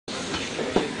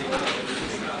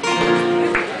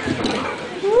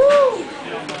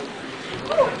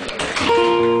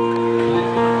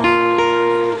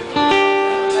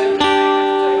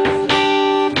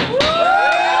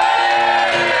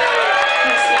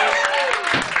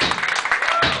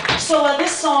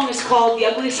This song is called The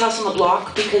Ugliest House on the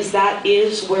Block because that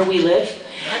is where we live.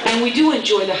 And we do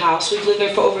enjoy the house. We've lived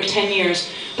there for over 10 years,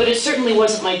 but it certainly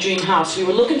wasn't my dream house. We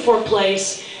were looking for a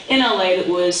place in LA that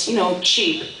was, you know,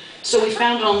 cheap. So we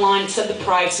found it online, set the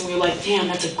price, and we were like, damn,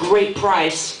 that's a great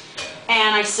price.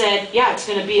 And I said, yeah, it's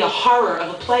gonna be a horror of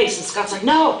a place. And Scott's like,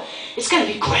 no, it's gonna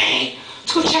be great.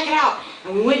 Let's go check it out.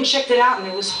 And we went and checked it out, and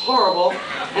it was horrible.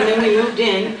 And then we moved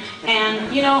in,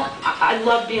 and you know, I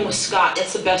love being with Scott.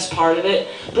 That's the best part of it.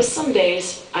 But some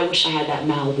days, I wish I had that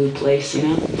Malibu place, you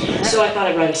know? So I thought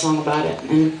I'd write a song about it,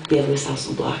 and The Ugliest House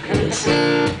on the Block it is.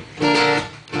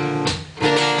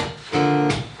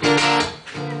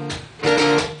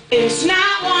 It's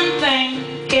not one thing,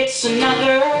 it's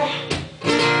another.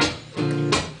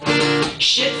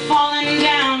 Shit falling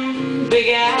down, big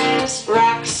ass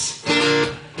rocks.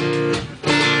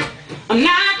 I'm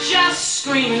not just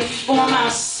screaming for my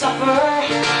supper.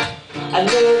 I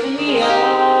live in the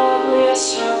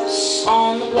ugliest house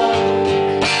on the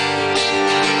block.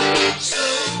 So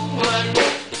what?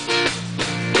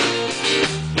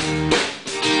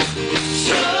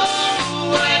 So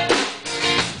what?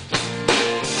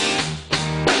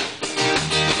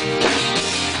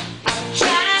 I'm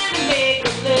trying to make a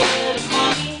little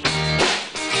money.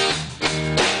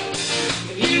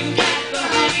 If you got the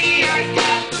honey, I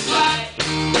got the butter.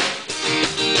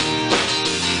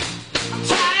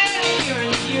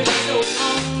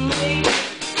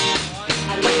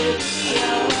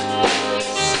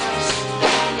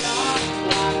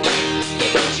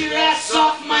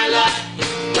 Off my life.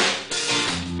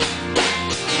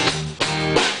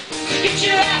 Get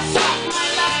your ass off my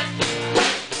life.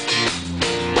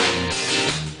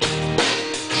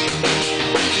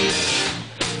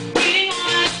 Beating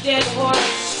on a dead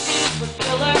horse for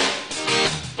filler.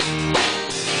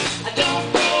 I don't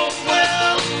go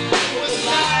well with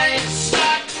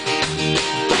livestock.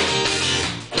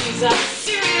 These are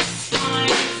serious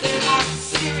times. They're not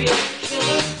serial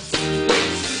killers.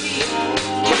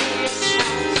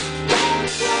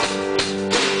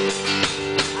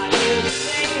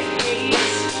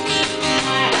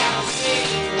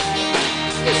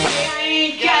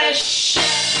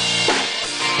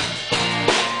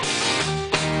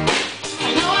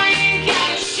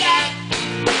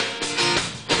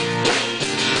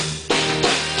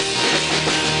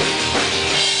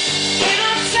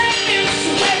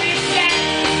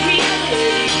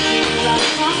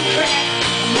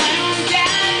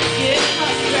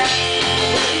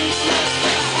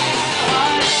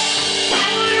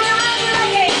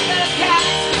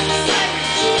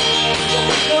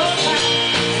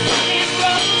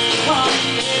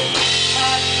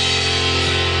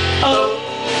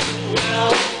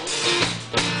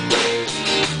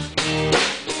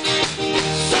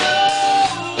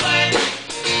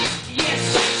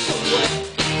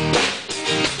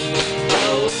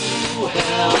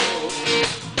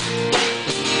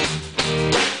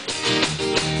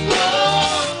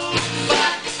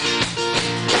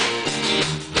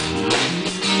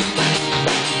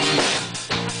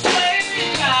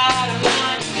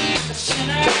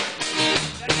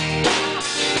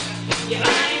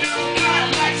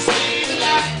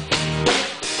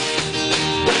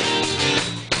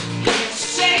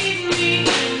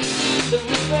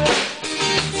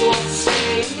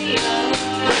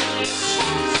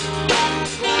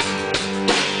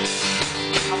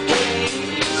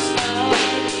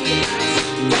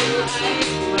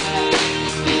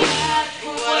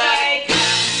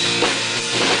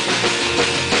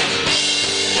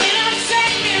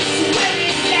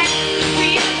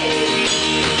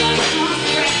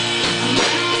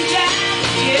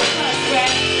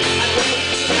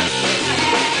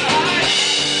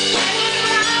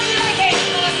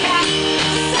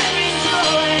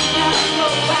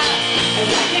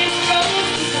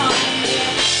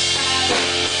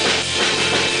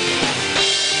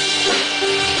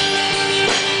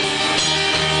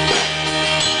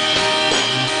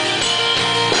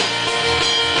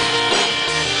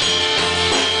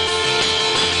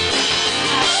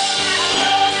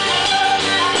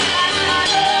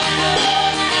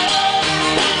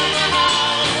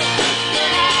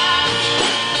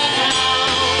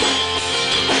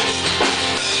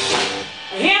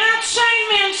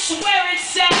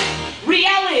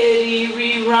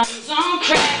 Reruns on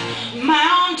crack. My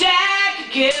own dad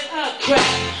could give a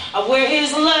crap. I wear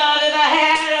his love if I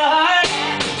had a heart.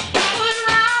 I would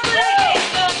rob the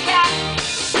gate of God.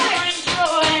 Siren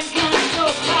joy and guns go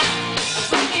pop.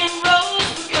 Rock and roll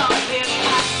become hip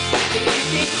hop. They give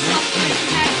me something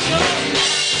natural.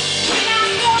 When I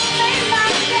go play my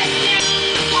second,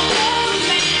 I'm old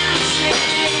man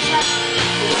straight up.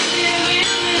 Live in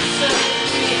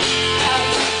Missouri.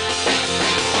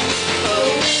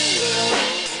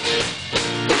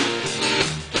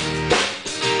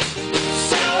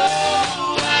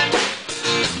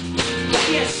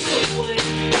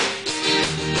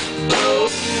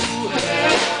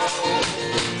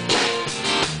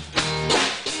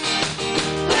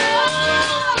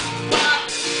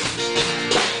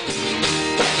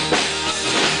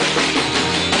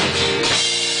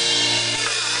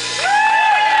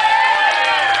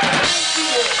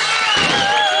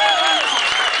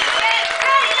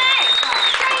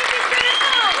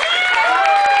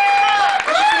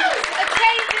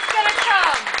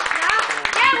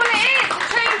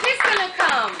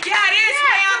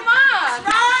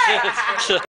 That's